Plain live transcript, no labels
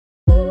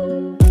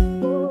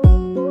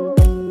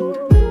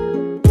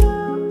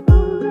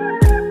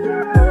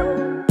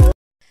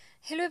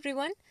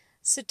everyone.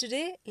 So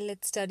today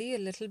let's study a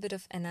little bit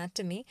of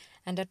anatomy,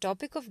 and our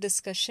topic of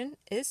discussion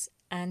is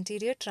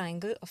anterior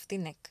triangle of the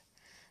neck.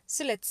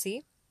 So let's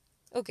see.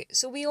 Okay,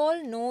 so we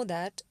all know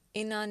that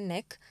in our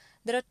neck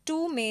there are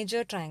two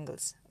major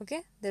triangles.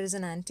 Okay, there is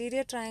an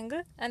anterior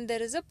triangle and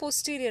there is a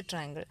posterior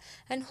triangle.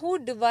 And who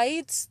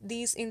divides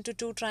these into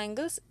two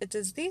triangles? It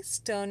is the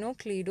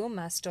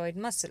sternocleidomastoid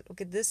muscle.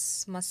 Okay,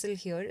 this muscle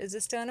here is the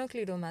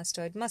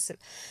sternocleidomastoid muscle.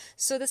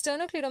 So the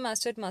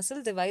sternocleidomastoid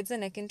muscle divides the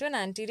neck into an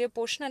anterior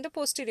portion and a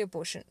posterior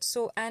portion.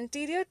 So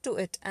anterior to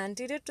the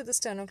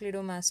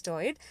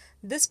sternocleidomastoid,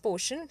 this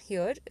portion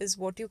here is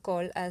what you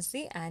call as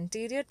the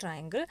anterior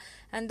triangle,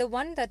 and the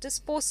one that is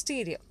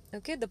posterior,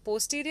 okay, the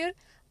posterior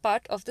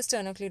part of the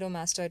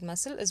sternocleidomastoid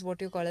muscle is what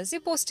you call as the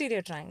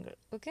posterior triangle.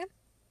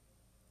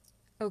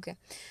 Okay,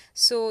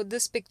 so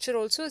this picture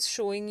also is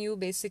showing you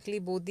basically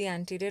both the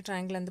anterior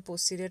triangle and the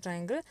posterior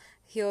triangle.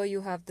 Here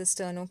you have the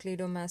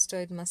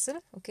sternocleidomastoid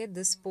muscle, okay,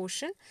 this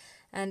portion,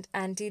 and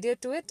anterior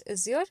to it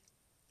is your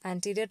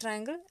anterior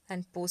triangle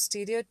and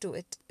posterior to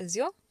it is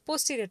your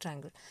posterior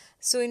triangle.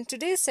 So in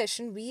today's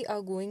session we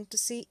are going to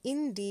see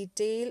in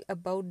detail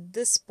about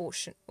this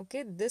portion,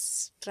 okay,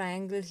 this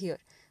triangle here.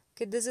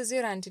 Okay, this is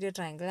your anterior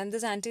triangle, and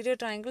this anterior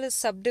triangle is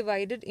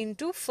subdivided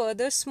into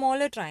further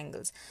smaller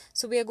triangles.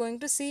 So we are going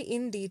to see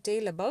in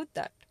detail about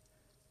that.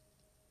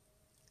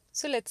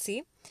 So let's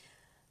see.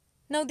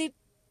 Now the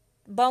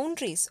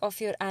boundaries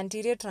of your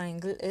anterior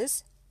triangle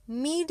is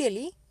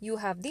medially you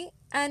have the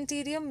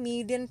anterior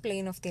median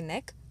plane of the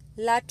neck,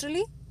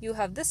 laterally you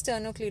have the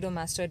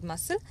sternocleidomastoid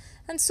muscle,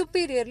 and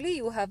superiorly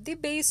you have the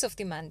base of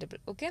the mandible.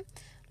 Okay,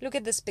 look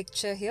at this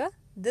picture here.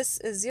 This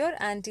is your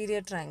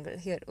anterior triangle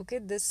here. Okay,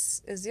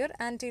 this is your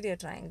anterior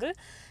triangle.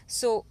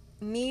 So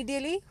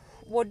medially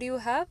what do you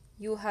have?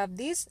 You have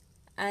these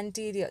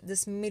anterior,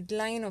 this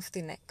midline of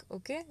the neck.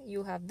 Okay,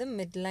 you have the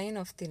midline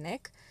of the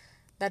neck,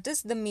 that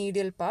is the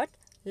medial part.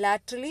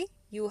 Laterally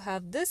you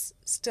have this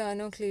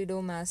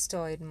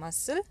sternocleidomastoid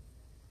muscle,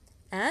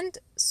 and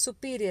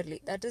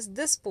superiorly, that is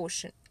this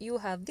portion, you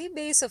have the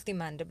base of the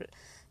mandible.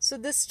 So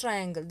this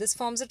triangle, this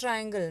forms a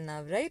triangle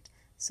now, right?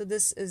 So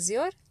this is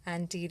your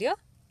anterior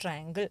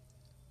triangle.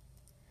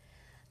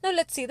 Now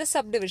let's see the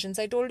subdivisions.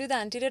 I told you the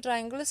anterior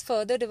triangle is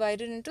further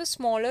divided into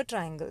smaller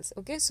triangles.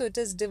 Okay, so it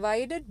is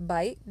divided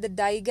by the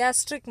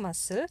digastric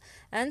muscle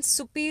and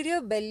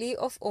superior belly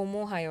of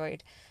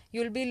omohyoid.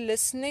 You will be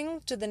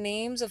listening to the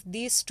names of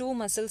these two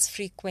muscles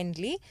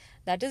frequently,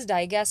 that is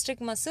digastric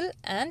muscle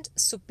and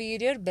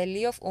superior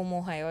belly of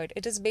omohyoid.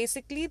 It is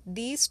basically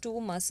these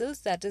two muscles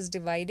that is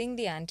dividing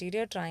the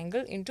anterior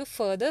triangle into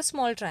further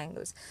small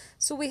triangles.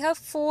 So we have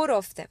four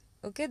of them.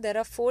 Okay, there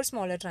are four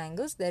smaller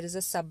triangles. There is a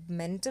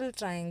submental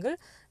triangle,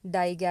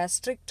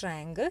 digastric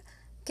triangle,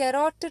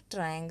 carotid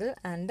triangle,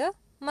 and a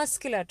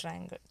muscular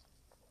triangle.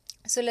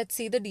 So let's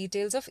see the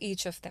details of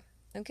each of them.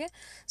 Okay,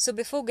 so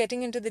before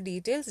getting into the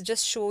details,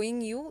 just showing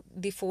you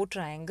the four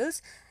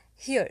triangles.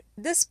 Here,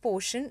 this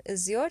portion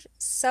is your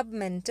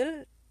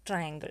submental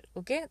triangle.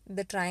 Okay,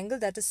 the triangle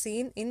that is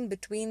seen in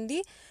between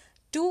the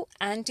two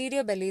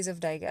anterior bellies of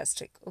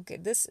digastric. Okay,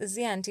 this is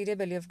the anterior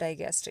belly of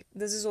digastric.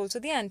 This is also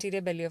the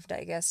anterior belly of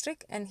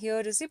digastric, and here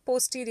is the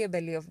posterior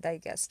belly of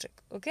digastric.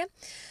 Okay,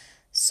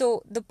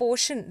 so the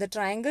portion, the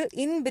triangle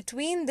in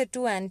between the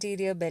two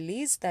anterior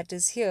bellies, that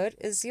is here,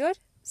 is your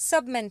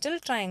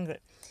submental triangle.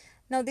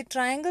 Now the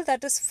triangle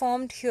that is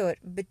formed here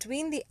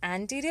between the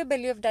anterior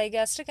belly of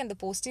digastric and the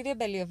posterior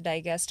belly of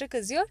digastric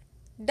is your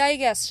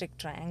digastric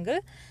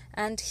triangle,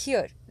 and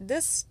here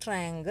this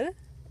triangle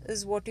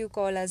is what you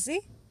call as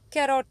the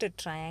carotid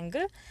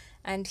triangle,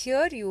 and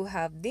here you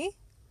have the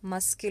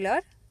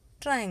muscular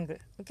triangle.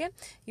 Okay,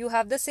 you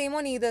have the same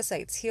on either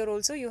sides. Here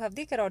also you have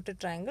the carotid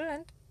triangle,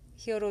 and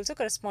here also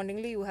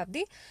correspondingly you have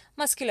the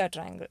muscular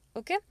triangle.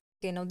 Okay,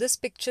 now this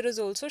picture is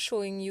also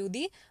showing you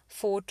the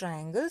four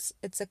triangles.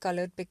 It's a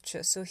colored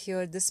picture. So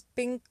here this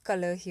pink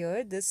color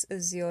here, this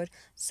is your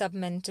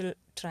submental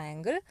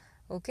triangle.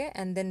 Okay,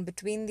 and then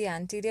between the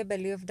anterior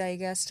belly of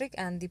digastric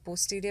and the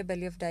posterior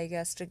belly of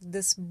digastric,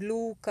 this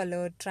blue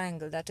colored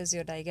triangle, that is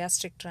your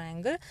digastric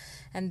triangle.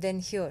 And then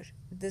here,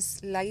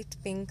 this light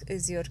pink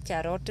is your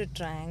carotid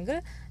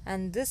triangle,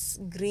 and this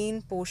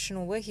green portion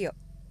over here,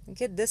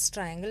 okay, this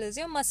triangle is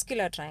your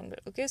muscular triangle.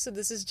 Okay, so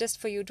this is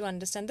just for you to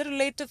understand the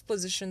relative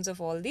positions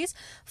of all these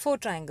four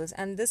triangles.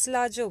 And this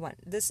larger one,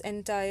 this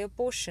entire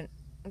portion,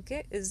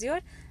 okay, is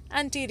your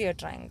anterior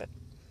triangle.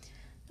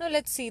 Now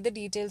let's see the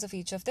details of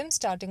each of them,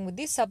 starting with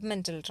the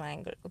submental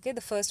triangle. Okay, the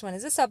first one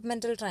is a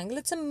submental triangle.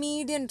 It's a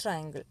median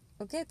triangle.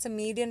 Okay, it's a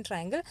median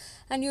triangle,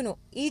 and you know,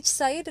 each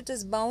side it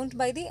is bound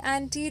by the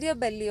anterior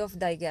belly of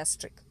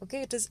digastric.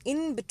 Okay, it is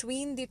in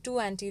between the two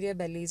anterior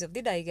bellies of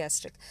the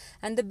digastric,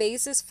 and the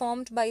base is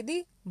formed by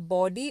the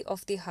body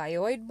of the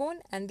hyoid bone,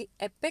 and the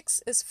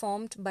apex is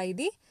formed by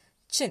the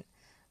chin.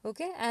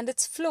 Okay, and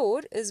its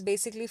floor is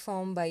basically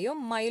formed by your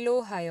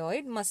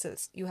mylohyoid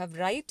muscles. You have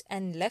right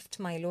and left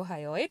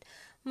mylohyoid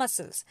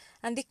muscles,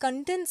 and the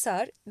contents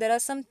are, there are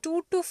some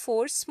 2 to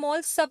 4 small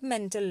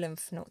submental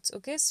lymph nodes.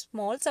 Okay,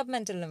 small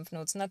submental lymph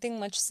nodes, nothing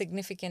much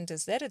significant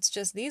is there, it's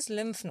just these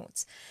lymph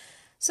nodes.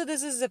 So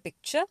this is the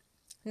picture.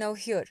 Now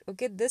here,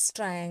 okay, this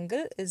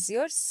triangle is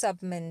your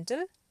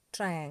submental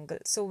triangle.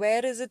 So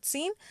where is it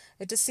seen?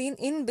 It is seen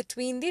in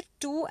between the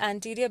two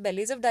anterior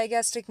bellies of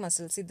digastric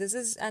muscles. See, this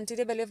is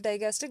anterior belly of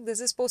digastric, this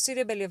is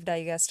posterior belly of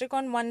digastric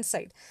on one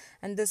side,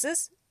 and this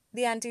is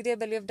the anterior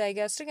belly of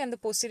digastric and the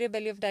posterior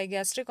belly of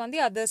digastric on the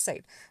other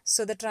side.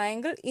 So the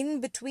triangle in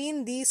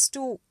between these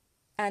two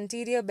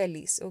anterior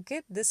bellies,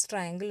 okay, this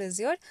triangle is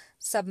your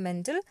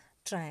submental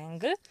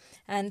triangle.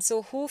 And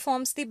so who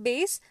forms the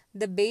base?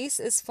 The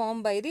base is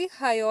formed by the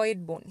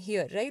hyoid bone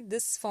here, right?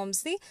 This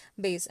forms the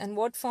base. And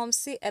what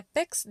forms the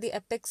apex? The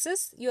apex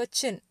is your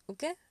chin,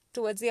 okay?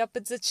 Towards the up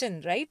it's the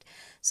chin, right?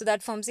 So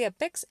that forms the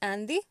apex,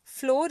 and the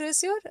floor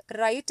is your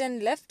right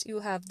and left. You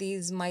have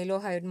these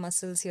mylohyoid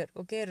muscles here,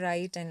 okay?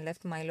 Right and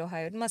left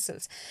mylohyoid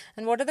muscles.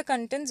 And what are the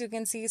contents? You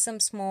can see some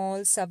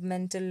small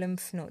submental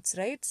lymph nodes,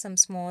 right? Some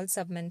small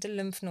submental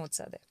lymph nodes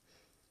are there.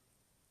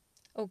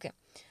 Okay.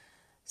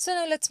 So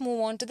now let's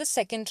move on to the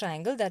second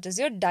triangle, that is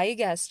your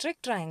digastric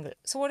triangle.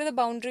 So what are the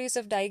boundaries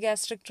of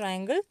digastric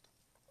triangle?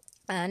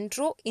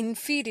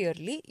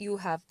 Antero-inferiorly, you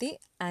have the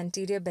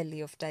anterior belly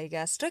of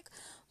digastric.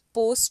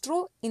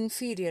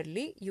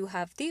 Postero-inferiorly, you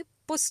have the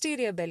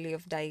posterior belly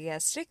of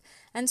digastric.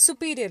 And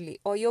superiorly,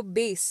 or your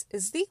base,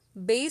 is the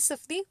base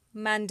of the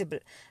mandible.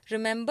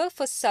 Remember,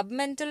 for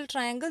submental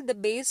triangle, the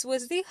base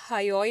was the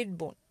hyoid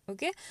bone,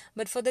 okay?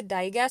 But for the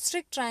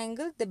digastric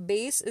triangle, the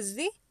base is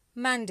the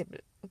mandible,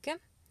 okay?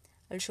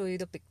 I'll show you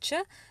the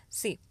picture.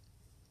 See,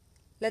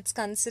 let's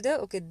consider,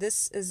 okay,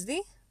 this is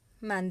the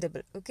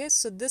mandible, okay?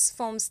 So this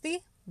forms the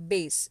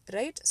base,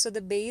 right? So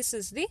the base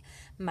is the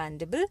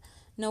mandible.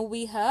 Now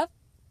we have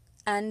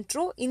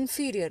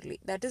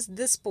antero-inferiorly, that is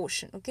this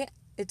portion, okay?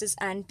 It is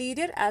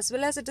anterior as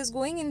well as it is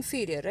going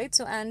inferior, right?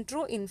 So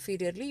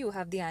antero-inferiorly, you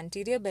have the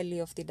anterior belly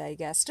of the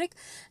digastric,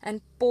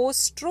 and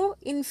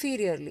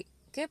postero-inferiorly,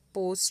 okay,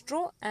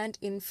 postero and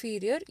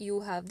inferior, you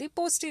have the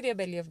posterior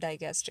belly of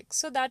digastric.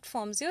 So that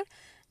forms your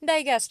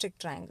digastric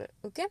triangle,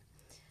 okay.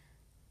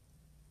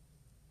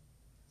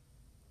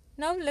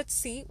 Now let's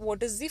see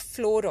what is the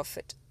floor of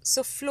it.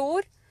 So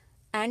floor,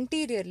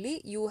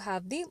 anteriorly you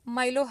have the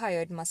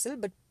mylohyoid muscle,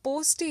 but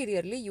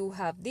posteriorly you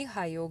have the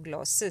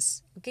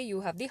hyoglossus, okay,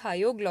 you have the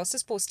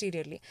hyoglossus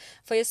posteriorly.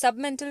 For your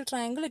submental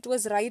triangle, it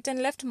was right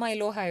and left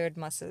mylohyoid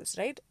muscles,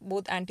 right?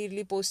 Both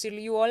anteriorly,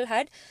 posteriorly, you all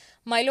had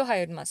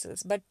mylohyoid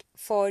muscles. But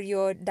for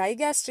your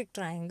digastric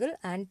triangle,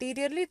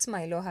 anteriorly it's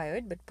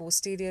mylohyoid, but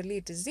posteriorly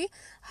it is the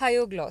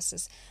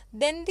hyoglossus.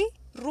 Then the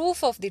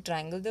roof of the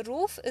triangle. The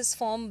roof is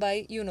formed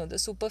by, you know, the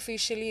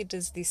superficially it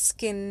is the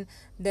skin,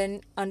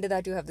 then under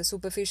that you have the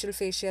superficial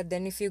fascia,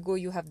 then if you go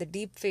you have the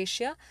deep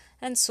fascia,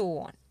 and so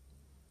on.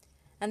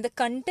 And the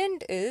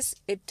content is,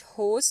 it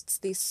hosts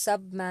the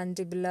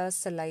submandibular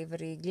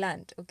salivary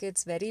gland, okay?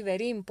 It's very,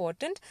 very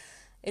important.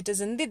 It is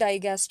in the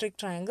digastric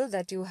triangle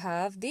that you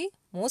have the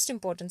most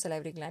important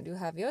salivary gland. You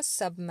have your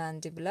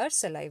submandibular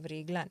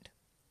salivary gland.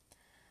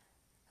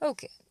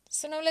 Okay,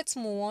 so now let's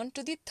move on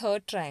to the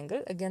third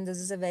triangle. Again, this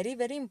is a very,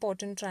 very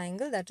important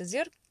triangle, that is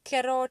your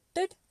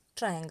carotid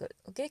triangle,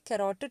 okay?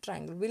 Carotid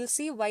triangle. We'll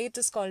see why it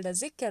is called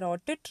as a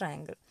carotid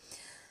triangle.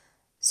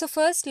 So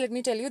first, let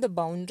me tell you the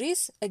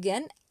boundaries.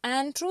 Again,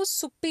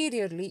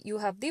 antero-superiorly, you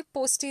have the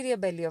posterior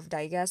belly of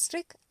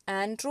digastric.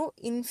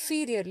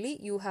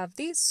 Antero-inferiorly, you have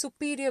the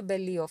superior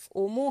belly of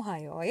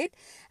omohyoid.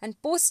 And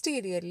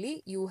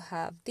posteriorly, you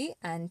have the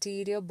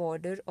anterior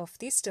border of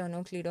the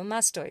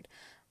sternocleidomastoid.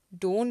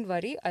 Don't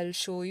worry, I'll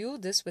show you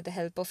this with the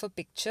help of a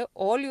picture.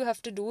 All you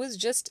have to do is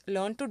just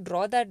learn to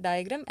draw that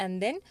diagram,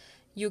 and then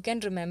you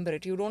can remember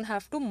it. You don't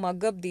have to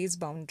mug up these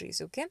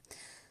boundaries, okay?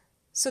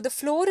 So the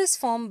floor is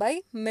formed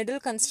by middle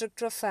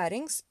constrictor of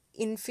pharynx,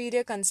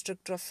 inferior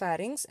constrictor of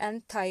pharynx,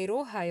 and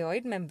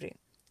thyrohyoid membrane.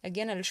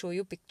 Again, I'll show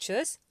you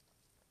pictures.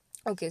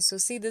 Okay, so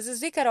see, this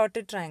is the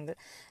carotid triangle.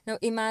 Now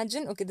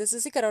imagine, okay, this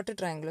is the carotid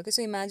triangle. Okay,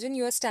 so imagine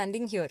you are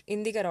standing here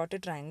in the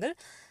carotid triangle.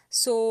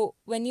 So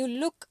when you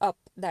look up,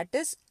 that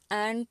is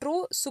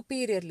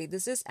antero-superiorly.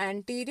 This is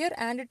anterior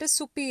and it is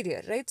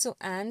superior, right? So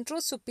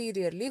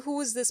antero-superiorly,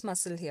 who is this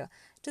muscle here?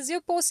 It is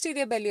your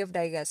posterior belly of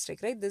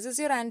digastric, right? This is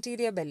your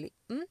anterior belly.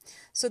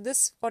 So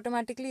this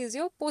automatically is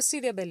your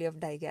posterior belly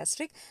of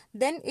digastric.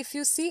 Then if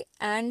you see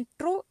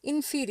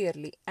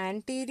antero-inferiorly,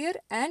 anterior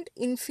and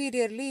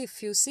inferiorly,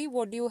 if you see,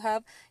 what do you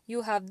have?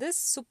 You have this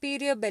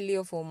superior belly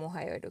of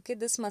omohyoid, okay?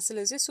 This muscle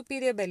is your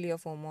superior belly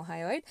of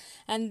omohyoid.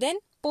 And then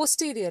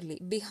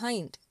posteriorly,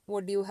 behind,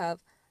 what do you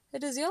have?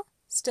 It is your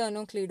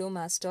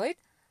sternocleidomastoid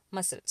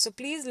muscle. So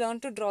please learn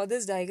to draw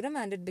this diagram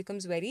and it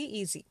becomes very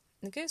easy.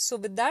 Okay, so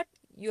with that,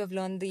 you have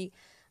learned the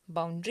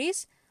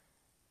boundaries.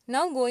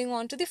 Now going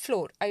on to the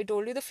floor. I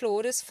told you the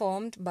floor is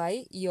formed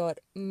by your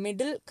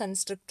middle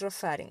constrictor of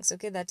pharynx.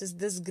 Okay, that is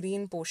this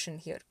green portion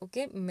here.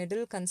 Okay,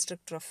 middle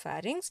constrictor of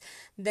pharynx.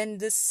 Then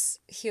this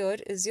here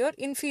is your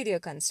inferior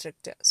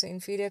constrictor. So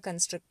inferior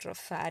constrictor of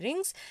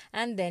pharynx,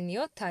 and then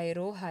your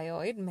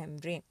thyrohyoid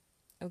membrane.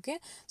 Okay,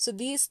 so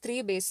these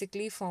three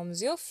basically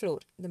forms your floor.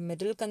 The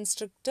middle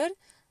constrictor,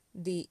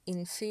 the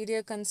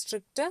inferior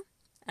constrictor,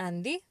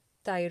 and the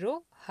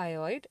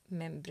thyrohyoid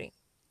membrane.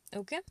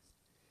 Okay.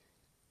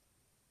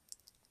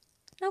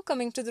 Now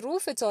coming to the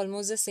roof, it's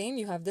almost the same.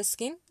 You have the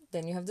skin,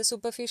 then you have the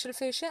superficial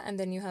fascia, and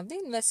then you have the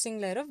investing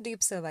layer of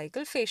deep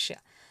cervical fascia.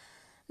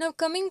 Now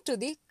coming to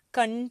the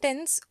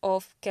contents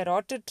of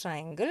carotid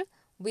triangle,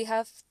 we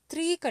have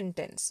three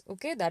contents.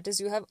 Okay, that is,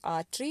 you have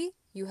artery,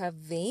 you have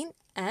vein,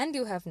 and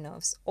you have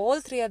nerves. All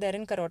three are there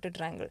in carotid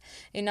triangle.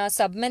 In our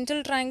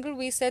submental triangle,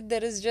 we said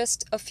there is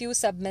just a few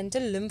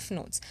submental lymph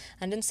nodes,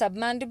 and in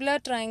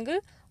submandibular triangle,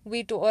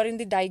 or in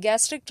the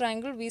digastric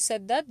triangle, we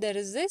said that there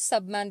is a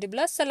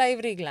submandibular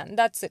salivary gland.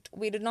 That's it.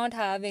 We did not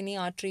have any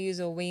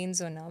arteries or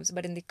veins or nerves.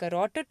 But in the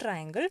carotid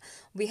triangle,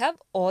 we have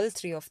all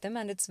three of them,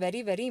 and it's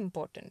very, very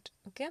important.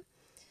 Okay.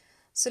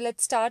 So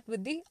let's start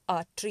with the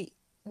artery.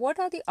 What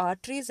are the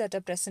arteries that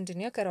are present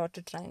in your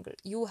carotid triangle?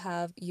 You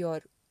have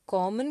your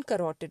common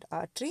carotid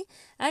artery,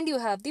 and you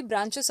have the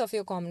branches of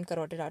your common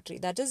carotid artery.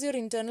 That is your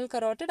internal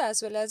carotid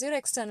as well as your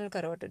external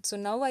carotid. So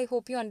now I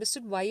hope you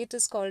understood why it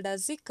is called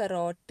as the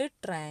carotid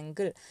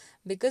triangle,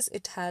 because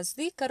it has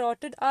the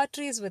carotid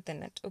arteries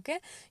within it. Okay,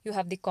 you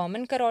have the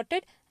common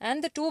carotid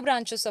and the two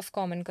branches of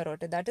common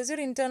carotid. That is your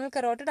internal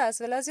carotid as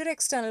well as your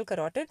external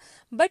carotid.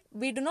 But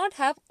we do not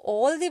have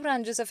all the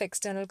branches of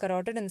external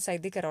carotid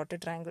inside the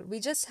carotid triangle. We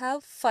just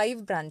have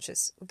 5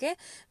 branches. Okay,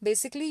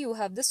 basically you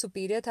have the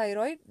superior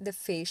thyroid, the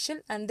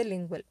facial, and the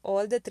lingual.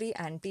 All the 3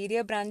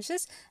 anterior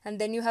branches, and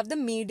then you have the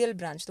medial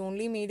branch. The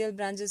only medial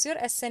branch is your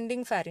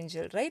ascending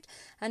pharyngeal, right?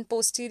 And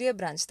posterior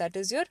branch, that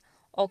is your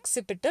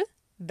occipital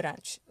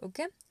branch.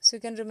 Okay, so you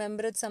can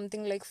remember it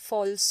something like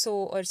falso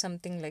or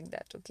something like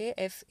that. Okay,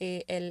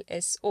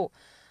 FALSO.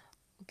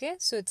 Okay,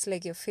 so it's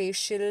like your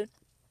facial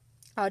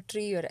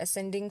artery, your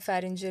ascending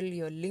pharyngeal,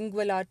 your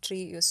lingual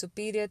artery, your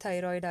superior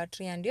thyroid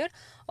artery, and your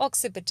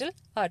occipital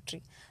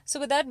artery.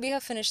 So with that, we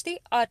have finished the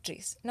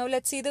arteries. Now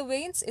let's see the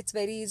veins. It's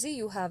very easy.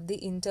 You have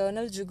the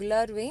internal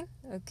jugular vein.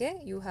 Okay,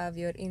 you have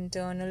your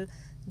internal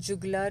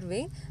jugular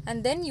vein,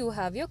 and then you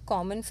have your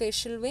common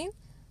facial vein,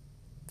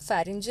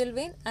 pharyngeal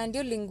vein, and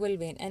your lingual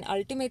vein, and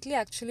ultimately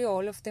actually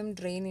all of them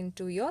drain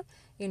into your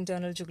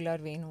internal jugular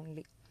vein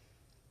only.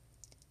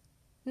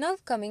 Now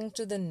coming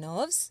to the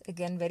nerves,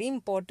 again very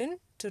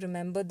important to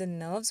remember the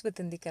nerves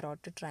within the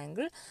carotid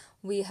triangle.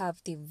 We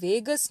have the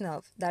vagus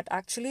nerve that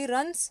actually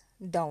runs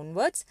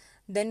downwards.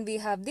 Then we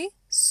have the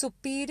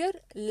superior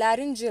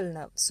laryngeal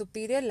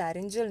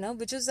nerve,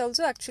 which is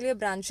also actually a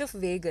branch of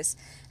vagus,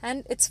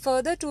 and it's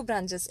further 2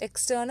 branches,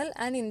 external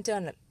and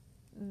internal.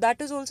 That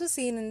is also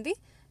seen in the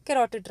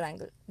carotid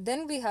triangle.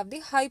 Then we have the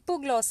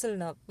hypoglossal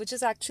nerve, which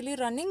is actually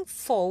running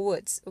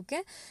forwards.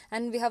 Okay,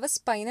 and we have a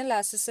spinal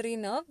accessory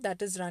nerve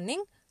that is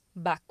running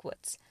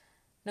backwards.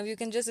 Now you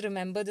can just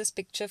remember this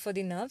picture for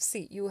the nerve.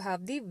 See, you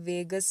have the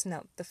vagus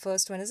nerve. The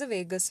first one is a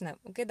vagus nerve.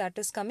 Okay, that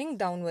is coming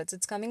downwards.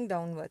 It's coming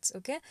downwards.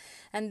 Okay,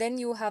 and then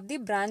you have the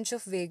branch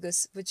of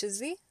vagus, which is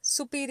the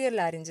superior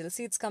laryngeal.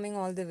 See, it's coming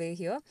all the way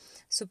here,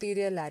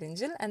 superior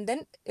laryngeal, and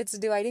then it's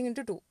dividing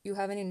into 2. You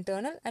have an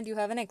internal and you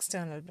have an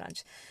external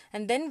branch.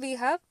 And then we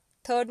have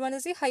third one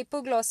is the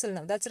hypoglossal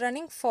nerve. That's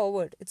running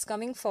forward. It's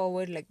coming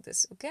forward like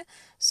this. Okay,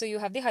 so you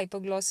have the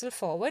hypoglossal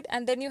forward,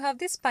 and then you have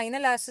the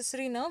spinal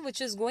accessory nerve, which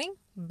is going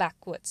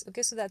backwards.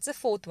 Okay, so that's the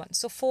fourth one.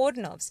 So 4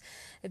 nerves.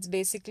 It's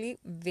basically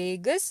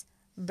vagus,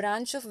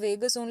 branch of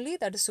vagus only,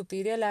 that is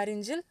superior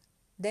laryngeal.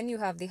 Then you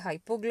have the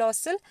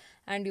hypoglossal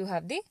and you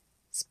have the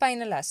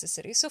spinal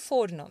accessory. So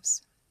 4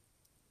 nerves.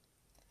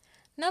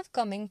 Now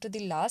coming to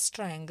the last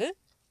triangle,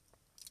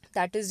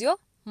 that is your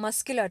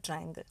muscular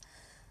triangle.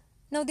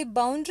 Now the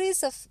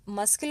boundaries of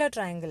muscular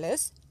triangle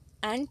is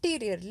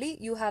anteriorly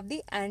you have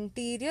the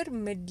anterior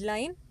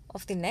midline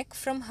of the neck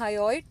from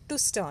hyoid to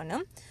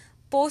sternum.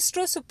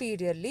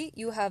 Postero-superiorly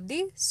you have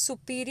the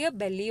superior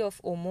belly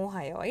of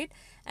omohyoid,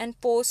 and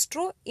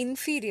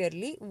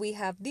postero-inferiorly we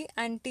have the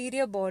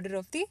anterior border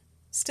of the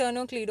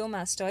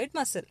sternocleidomastoid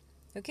muscle.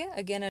 Okay,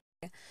 again.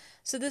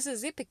 So this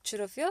is the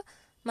picture of your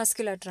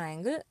muscular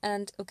triangle,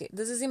 and okay,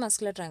 this is the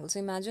muscular triangle. So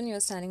imagine you are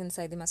standing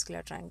inside the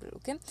muscular triangle.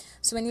 Okay,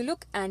 so when you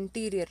look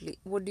anteriorly,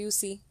 what do you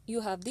see?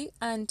 You have the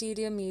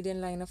anterior median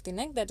line of the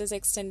neck that is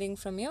extending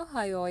from your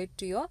hyoid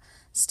to your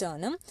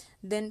sternum.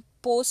 Then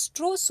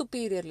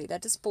postero-superiorly,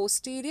 that is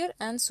posterior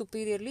and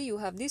superiorly, you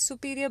have the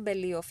superior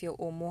belly of your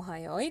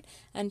omohyoid,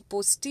 and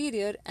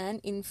posterior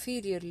and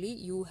inferiorly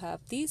you have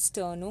the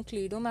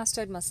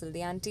sternocleidomastoid muscle,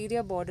 the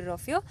anterior border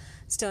of your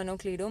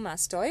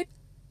sternocleidomastoid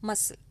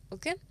muscle.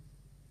 Okay.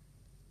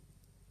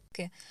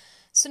 Okay,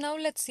 so now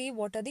let's see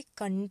what are the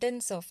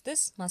contents of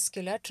this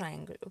muscular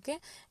triangle. Okay,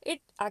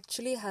 it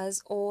actually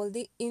has all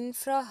the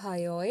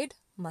infrahyoid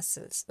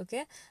muscles.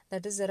 Okay,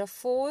 that is, there are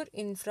 4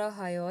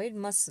 infrahyoid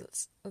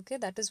muscles. Okay,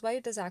 that is why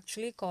it is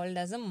actually called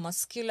as a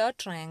muscular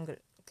triangle.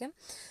 Okay,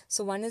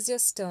 so one is your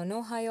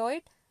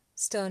sternohyoid,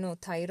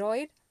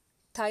 sternothyroid,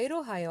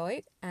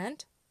 thyrohyoid,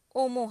 and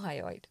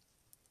omohyoid.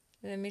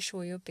 Let me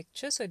show you a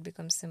picture so it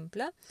becomes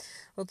simpler.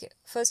 Okay,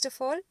 first of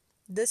all,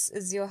 this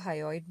is your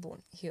hyoid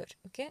bone here.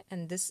 Okay,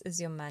 and this is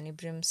your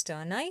manubrium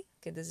sterni.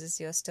 Okay, this is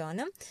your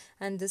sternum,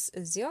 and this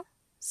is your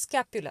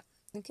scapula.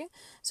 Okay,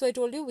 so I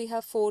told you we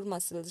have 4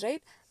 muscles,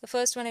 right? The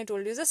first one I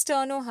told you is a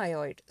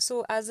sternohyoid.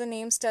 So as the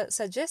name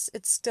suggests,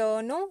 it's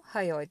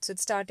sternohyoid. So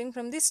it's starting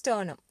from the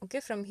sternum.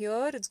 Okay, from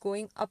here it's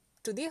going up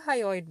to the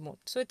hyoid bone.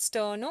 So it's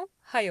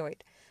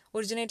sternohyoid,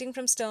 originating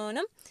from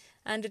sternum,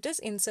 and it is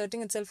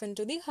inserting itself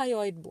into the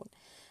hyoid bone.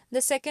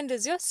 The second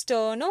is your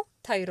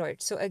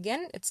sternothyroid. So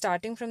again, it's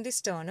starting from the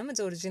sternum, it's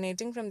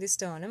originating from the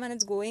sternum, and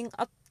it's going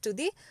up to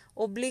the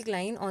oblique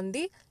line on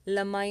the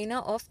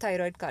lamina of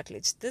thyroid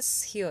cartilage.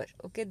 This here,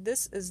 okay,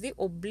 this is the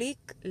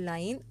oblique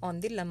line on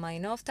the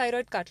lamina of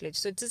thyroid cartilage.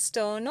 So it's a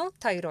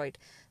sternothyroid,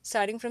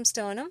 starting from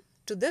sternum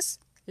to this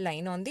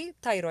line on the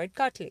thyroid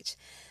cartilage.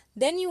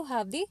 Then you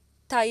have the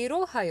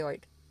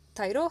thyrohyoid.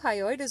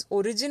 Thyrohyoid is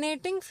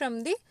originating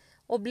from the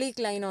oblique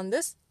line on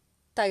this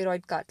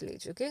thyroid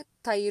cartilage. Okay,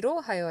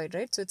 thyrohyoid,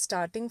 right? So it's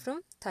starting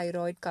from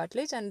thyroid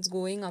cartilage and it's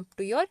going up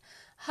to your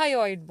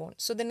hyoid bone.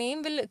 So the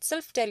name will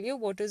itself tell you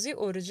what is the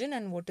origin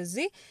and what is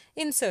the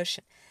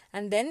insertion.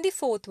 And then the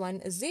fourth one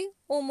is the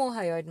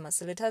omohyoid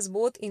muscle. It has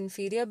both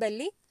inferior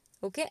belly,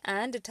 okay,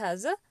 and it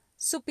has a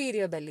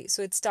superior belly.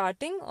 So it's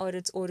starting, or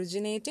it's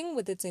originating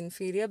with its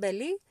inferior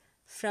belly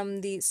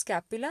from the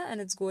scapula, and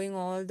it's going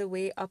all the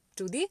way up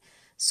to the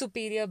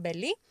superior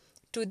belly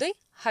to the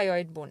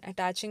hyoid bone,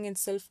 attaching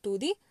itself to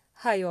the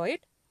hyoid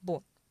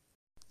bone.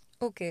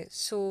 Okay,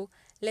 so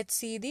let's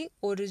see the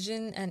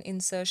origin and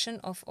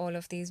insertion of all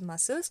of these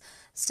muscles,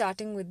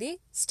 starting with the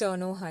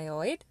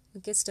sternohyoid.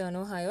 Okay,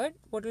 sternohyoid,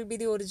 what will be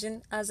the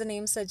origin? As the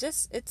name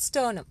suggests, it's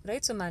sternum,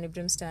 right? So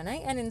manubrium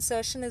sterni, and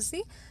insertion is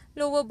the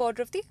lower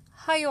border of the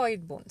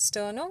hyoid bone,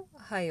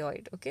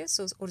 sternohyoid. Okay,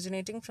 so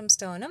originating from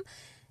sternum,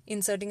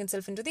 inserting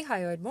itself into the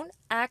hyoid bone.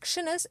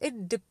 Action is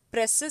it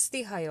depresses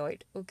the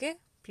hyoid. Okay,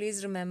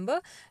 please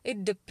remember,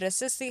 it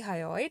depresses the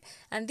hyoid,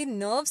 and the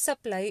nerve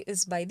supply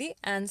is by the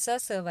ansa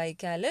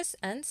cervicalis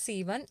and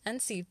C1 and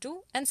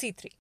C2 and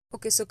C3.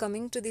 Okay, so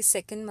coming to the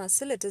second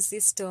muscle, it is the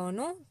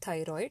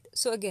sternothyroid.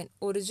 So again,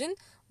 origin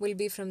will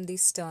be from the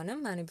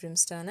sternum, manubrium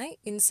sterni.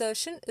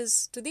 Insertion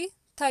is to the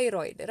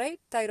thyroid, right?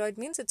 Thyroid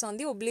means it's on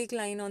the oblique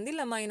line on the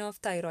lamina of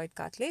thyroid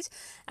cartilage.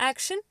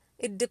 Action,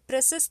 it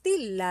depresses the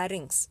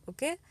larynx,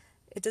 okay?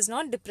 It is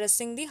not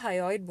depressing the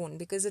hyoid bone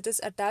because it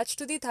is attached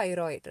to the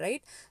thyroid,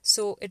 right?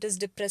 So it is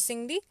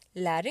depressing the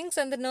larynx,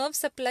 and the nerve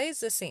supply is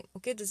the same.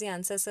 Okay, it is the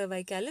ansa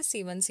cervicalis,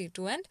 C1,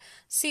 C2 and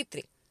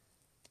C3.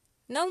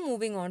 Now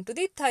moving on to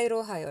the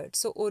thyrohyoid.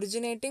 So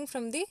originating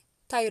from the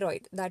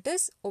thyroid, that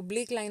is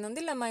oblique line on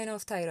the lamina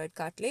of thyroid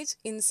cartilage.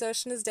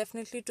 Insertion is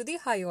definitely to the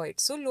hyoid.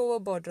 So lower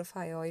border of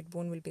hyoid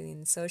bone will be the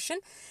insertion.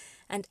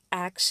 And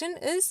action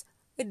is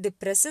it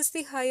depresses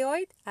the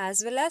hyoid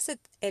as well as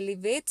it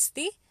elevates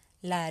the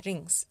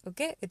larynx.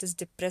 Okay, it is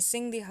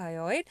depressing the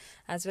hyoid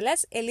as well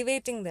as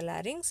elevating the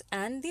larynx,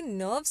 and the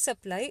nerve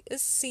supply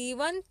is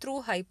C1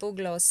 through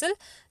hypoglossal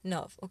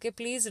nerve. Okay,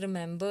 please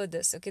remember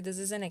this. Okay, this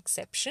is an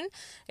exception.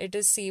 It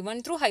is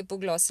C1 through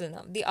hypoglossal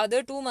nerve. The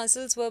other two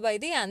muscles were by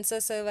the ansa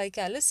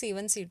cervicalis,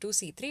 C1, C2,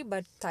 C3,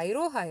 but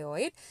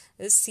thyrohyoid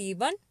is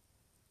C1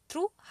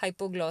 through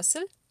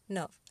hypoglossal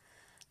nerve.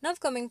 Now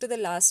coming to the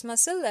last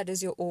muscle, that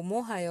is your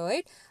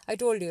omohyoid. I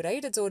told you,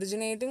 right, it's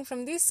originating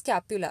from the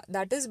scapula,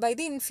 that is by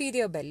the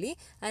inferior belly,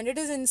 and it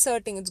is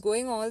inserting, it's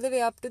going all the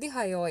way up to the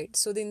hyoid.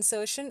 So the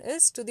insertion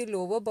is to the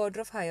lower border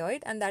of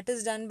hyoid, and that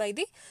is done by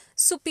the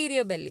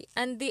superior belly.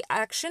 And the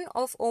action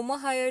of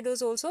omohyoid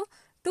is also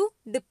to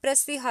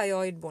depress the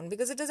hyoid bone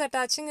because it is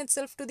attaching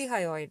itself to the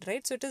hyoid,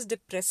 right? So it is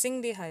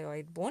depressing the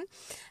hyoid bone,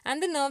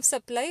 and the nerve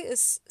supply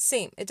is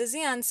same. It is the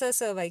ansa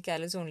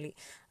cervicalis only.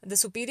 The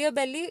superior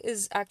belly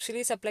is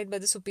actually supplied by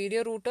the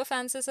superior root of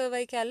ansa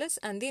cervicalis,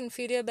 and the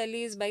inferior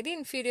belly is by the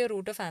inferior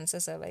root of ansa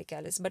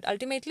cervicalis. But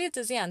ultimately, it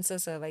is the ansa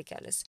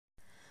cervicalis.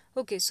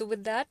 Okay, so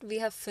with that, we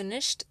have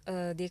finished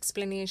the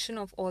explanation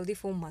of all the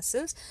 4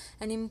 muscles.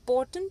 An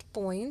important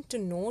point to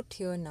note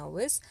here now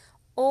is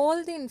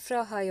all the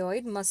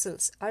infrahyoid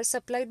muscles are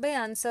supplied by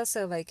ansa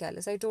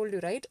cervicalis. I told you,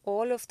 right?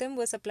 All of them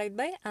were supplied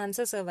by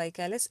ansa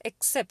cervicalis,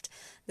 except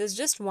there's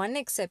just one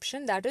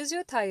exception, that is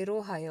your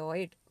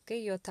thyrohyoid. Okay,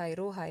 your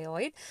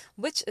thyrohyoid,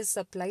 which is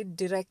supplied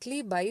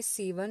directly by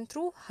C1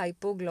 through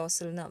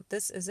hypoglossal nerve.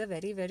 This is a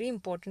very, very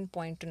important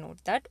point to note,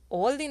 that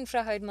all the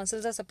infrahyoid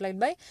muscles are supplied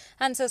by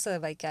ansa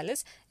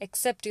cervicalis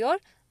except your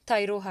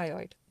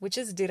thyrohyoid, which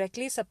is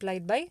directly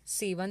supplied by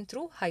C1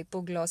 through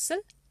hypoglossal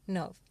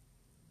nerve.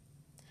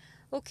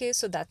 Okay,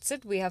 so that's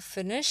it. We have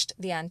finished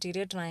the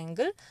anterior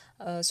triangle.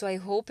 So I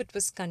hope it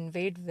was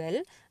conveyed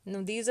well.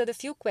 Now, these are the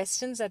few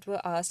questions that were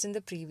asked in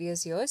the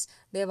previous years.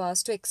 They have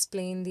asked to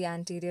explain the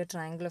anterior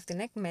triangle of the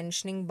neck,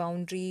 mentioning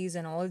boundaries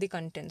and all the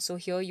contents. So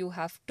here you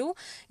have to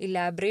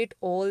elaborate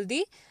all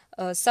the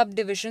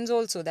subdivisions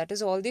also. That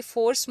is, all the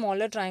 4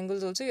 smaller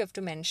triangles also you have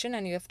to mention,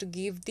 and you have to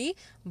give the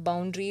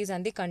boundaries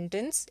and the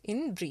contents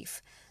in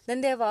brief.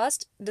 Then they have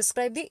asked,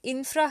 describe the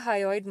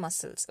infrahyoid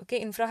muscles.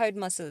 Okay, infrahyoid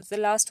muscles, the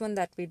last one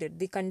that we did,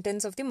 the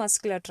contents of the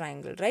muscular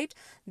triangle, right?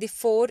 The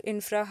 4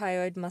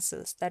 infrahyoid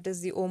muscles, that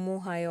is the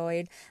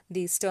omohyoid,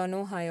 the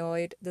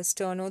sternohyoid, the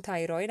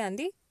sternothyroid, and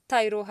the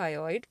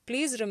thyrohyoid.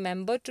 Please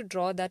remember to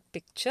draw that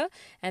picture,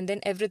 and then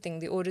everything,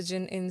 the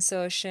origin,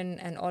 insertion,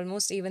 and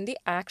almost even the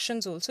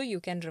actions also you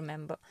can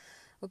remember.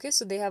 Okay,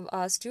 so they have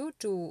asked you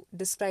to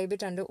describe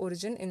it under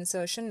origin,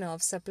 insertion,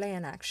 nerve supply,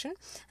 and action.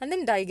 And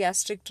then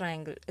digastric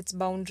triangle, its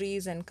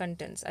boundaries and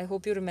contents. I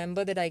hope you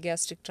remember the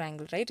digastric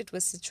triangle, right? It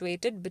was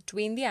situated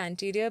between the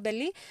anterior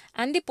belly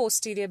and the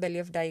posterior belly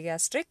of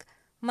digastric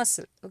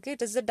muscle. Okay,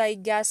 it is the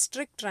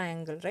digastric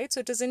triangle, right?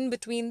 So it is in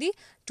between the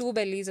two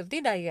bellies of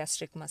the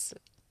digastric muscle.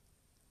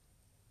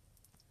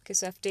 Okay,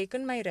 so I've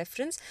taken my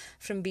reference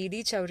from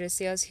B.D.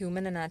 Chaurasia's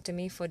Human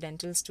Anatomy for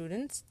Dental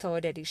Students,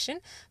 3rd edition.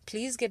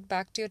 Please get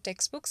back to your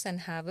textbooks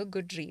and have a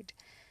good read.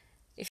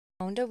 If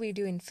you found our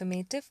video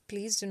informative,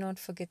 please do not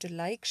forget to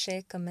like,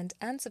 share, comment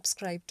and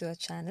subscribe to our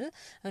channel,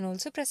 and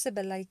also press the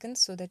bell icon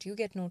so that you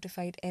get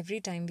notified every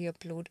time we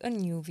upload a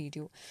new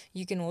video.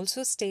 You can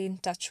also stay in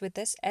touch with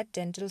us at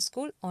Dental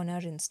School on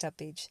our Insta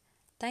page.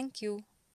 Thank you.